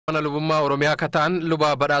Ana lubummaa Oromiyaa kataan luba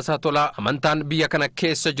badhaasaa tolaa amantaan biyya kana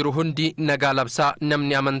keessa jiru hundi nagaa labsaa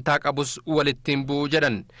namni amantaa qabus walittiin bu'u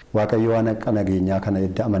jedhan. Waaqayyo waan akka nageenyaa kana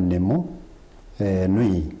edda amanne immoo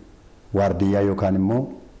nuyi waardiyyaa yookaan immoo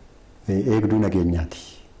eegduu nageenyaati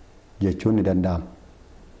jechuun ni danda'ama.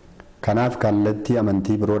 Kanaaf kallattii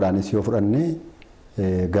amantii biroodhaanis yoo fudhanne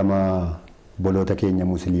gama boloota keenya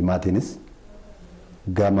musliimaatiinis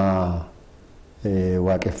gama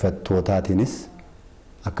waaqeffattootaatiinis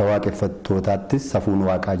akka waaqeffattootaattis safuun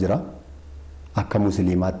waaqaa jira, akka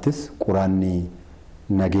musliimaattis quraanni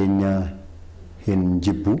nageenya hin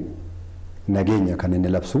jibbu, nageenya kan inni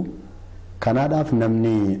labsu. Kanaadhaaf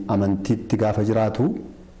namni amantiitti gaafa jiraatu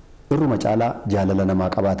irruma caalaa jaalala namaa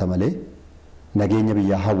qabaata malee, nageenya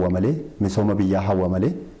biyyaa hawwa malee, misooma biyyaa hawwa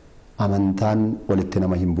malee amantaan walitti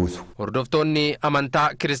nama hin buusu. Hordoftoonni amantaa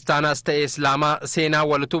kiristaanaas ta'e islaamaa seenaa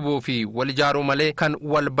wal tubuu fi wal ijaaruu malee kan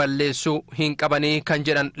wal balleessuu hin qabanii kan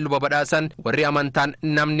jedhan luba badhaasan warri amantaan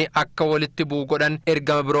namni akka walitti bu'u godhan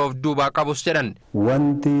ergama biroof duubaa qabus jedhan.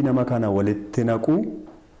 Wanti nama kana walitti naqu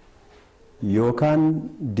yookaan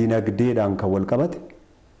dinagdeedhaan kan wal qabate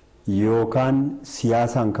yookaan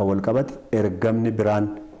siyaasaan kan wal qabate ergamni biraan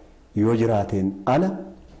yoo jiraateen ala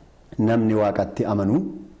namni waaqatti amanuu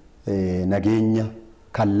nageenya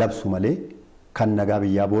kan labsu malee kan nagaa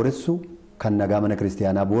biyyaa booressu, kan nagaa mana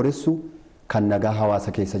kiristaanaa booressu, kan nagaa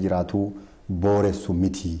hawaasa keessa jiraatu booressu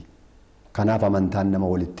miti. Kanaaf amantaan nama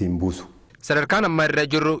walitti hin buusu. Sadarkaan amma irra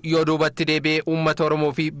jirru yoo duubatti deebi'ee uummata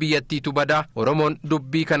Oromoo fi biyyattiitu badaa Oromoon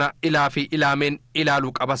dubbii kana ilaa fi ilaameen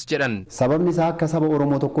ilaaluu qabas jedhan. Sababni isaa akka saba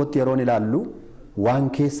Oromoo tokkotti yeroon ilaallu waan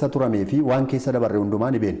keessa turamee fi waan keessa dabarre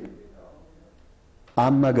hundumaa ni beekna.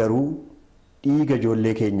 Amma garuu dhiiga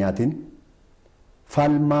ijoollee keenyaatiin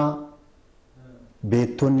falmaa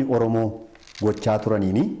beektonni Oromoo gochaa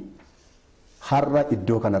turaniini har'a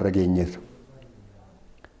iddoo kanarra geenyeerra.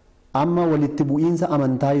 Amma walitti bu'iinsa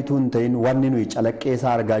amantaa ituu hin ta'in wanni nuyi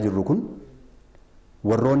calaqqeessaa argaa jirru kun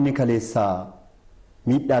warroonni kaleessaa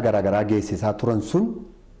miidhaa garaagaraa geessisaa turan sun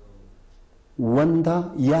wanta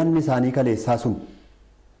yaanni isaanii kaleessaa sun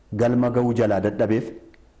galma ga'uu jalaa dadhabeef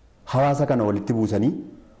hawaasa kana walitti buusanii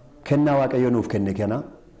kennaa waaqayyo nuuf kenne kana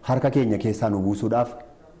harka keenya keessaa nu buusuudhaaf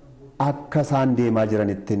akka isaan deemaa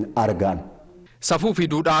jiranittiin argaan. Safuu fi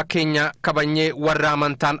duudhaa keenya kabanyee warra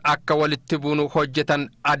amantaan akka walitti buunu hojjetan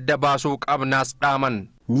adda baasuu qabnaas dhaaman.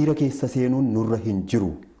 Miira keessa seenuun nurra hin jiru.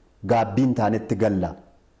 Gaabbiin taanetti galla.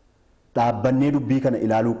 Dhaabbannee dubbii kana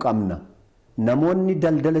ilaaluu qabna. Namoonni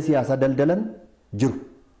daldala siyaasaa daldalan jiru.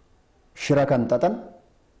 Shira kan xaxan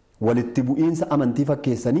walitti bu'iinsa amantii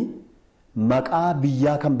fakkeessanii maqaa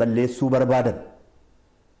biyyaa kan balleessuu barbaadan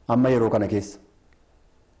amma yeroo kana keessa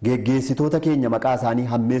geggeessitoota keenya maqaa isaanii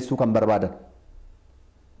hammeessuu kan barbaadan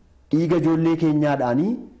dhiiga ijoollee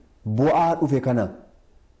keenyaadhaanii bu'aa dhufe kana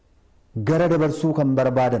gara dabarsuu kan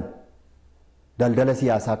barbaadan daldala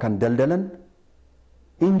siyaasaa kan daldalan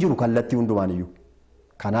hin jiru kallattii hundumaaniyyuu.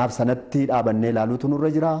 Kanaaf sanatti dhaabannee ilaaluutu nurra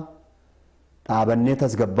jira, dhaabannee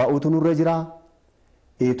tasgabbaa'uutu nurra jira.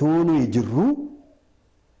 Itoo nuyi jirru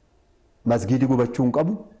masgiidi gubachuu hin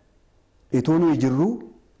qabu. Itoo nuyi jirru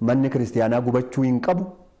manni kiristaanaa gubachuu hin qabu.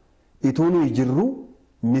 Itoo nuyi jirru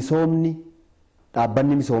misoomni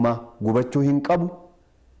dhaabbanni misoomaa gubachuu hin qabu.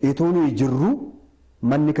 Itoo nuyi jirru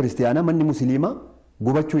manni kiristaanaa manni musliimaa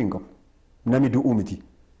gubachuu hin qabu. Nami du'uu miti.